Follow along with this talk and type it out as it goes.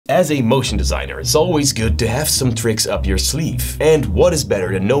As a motion designer, it's always good to have some tricks up your sleeve. And what is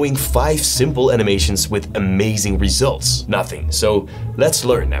better than knowing 5 simple animations with amazing results? Nothing. So let's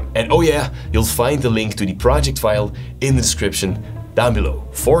learn them. And oh yeah, you'll find the link to the project file in the description down below.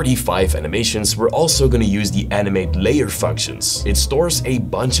 For the 5 animations, we're also going to use the animate layer functions. It stores a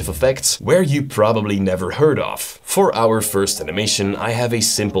bunch of effects where you probably never heard of. For our first animation, I have a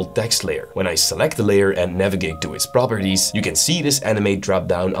simple text layer. When I select the layer and navigate to its properties, you can see this animate drop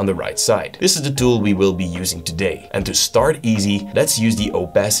down on the right side. This is the tool we will be using today. And to start easy, let's use the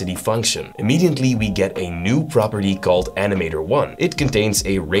opacity function. Immediately we get a new property called animator1. It contains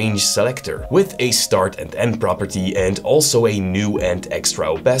a range selector with a start and end property and also a new and extra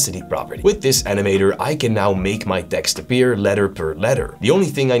opacity property. With this animator, I can now make my text appear letter per letter. The only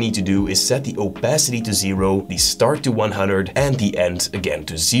thing I need to do is set the opacity to 0, the start to 100, and the end again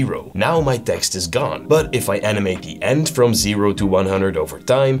to 0. Now my text is gone. But if I animate the end from 0 to 100 over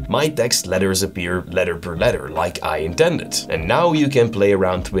time, my text letters appear letter per letter, like I intended. And now you can play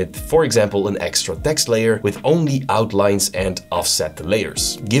around with, for example, an extra text layer with only outlines and offset the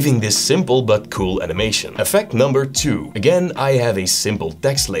layers, giving this simple but cool animation. Effect number 2. Again, I have a simple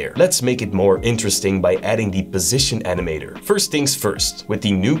text layer. Let's make it more interesting by adding the position animator. First things first, with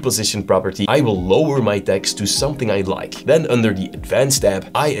the new position property, I will lower my text to something I like. Then under the advanced tab,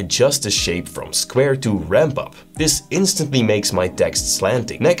 I adjust the shape from square to ramp up. This instantly makes my text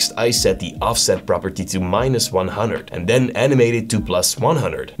slanting. Next, I set the offset property to -100 and then animate it to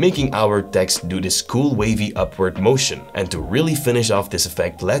 +100, making our text do this cool wavy upward motion. And to really finish off this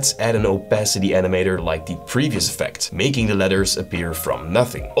effect, let's add an opacity animator like the previous effect, making the letters appear from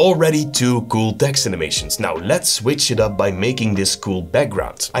nothing. Already 2 cool text animations. Now let's switch it up by making this cool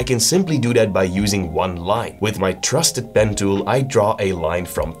background. I can simply do that by using one line. With my trusted pen tool, I draw a line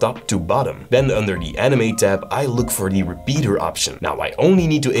from top to bottom. Then under the animate tab, I look for the repeater option. Now I only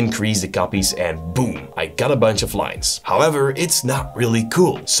need to increase the copies and boom, I got a bunch of lines. However, it's not really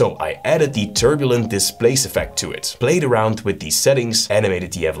cool. So I added the turbulent displace effect to it, played around with the settings,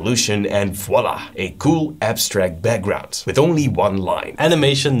 animated the evolution, and voila, a cool abstract background with only one line.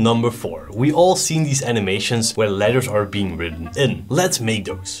 Animation number 4. We all seen these animations where letters are being written in. Let's make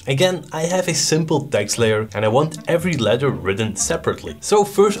those. Again, I have a simple text layer and I want every letter written separately. So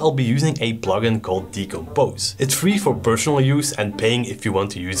first I'll be using a plugin called Decompose. It's free for personal use and paying if you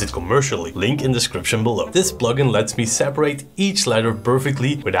want to use it commercially. Link in description below. This plugin lets me separate each letter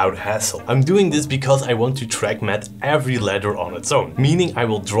perfectly without hassle. I'm doing this because I want to track matte every letter on its own, meaning I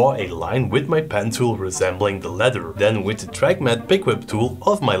will draw a line with my pen tool resembling the letter. Then with the track matte pick whip tool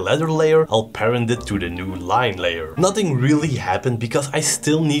of my letter layer, I'll parent it to the new line layer. Nothing really happened because I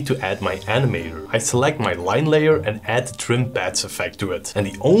still need to add my animator. I select my line layer and add the trim pads effect to it. And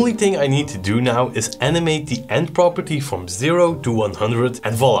the only thing I need to do now is animate the end property from 0 to 100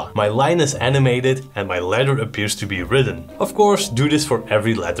 and voila, my line is animated and my letter appears to be written. Of course, do this for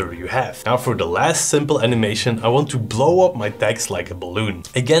every letter you have. Now for the last simple animation, I want to blow up my text like a balloon.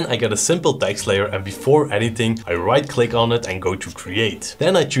 Again, I get a simple text layer and before anything, I right click on it and go to create.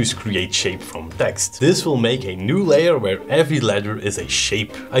 Then I choose create shape from text. This will make a new layer where every letter is a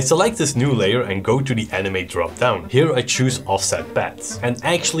shape. I select this new layer and go to the animate drop down. Here I choose offset paths. And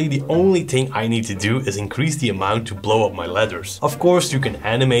actually the only thing I need to do is increase the amount to blow up my letters. Of course you can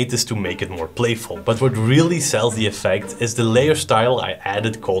animate this to make it more playful, but what really sells the effect is the layer style I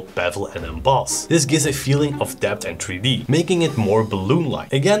added called bevel and emboss. This gives a feeling of depth and 3D, making it more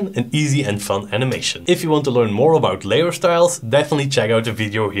balloon-like. Again, an easy and fun animation. If you want to learn more about layer styles, definitely check out the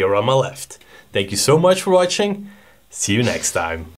video here on my left. Thank you so much for watching. See you next time.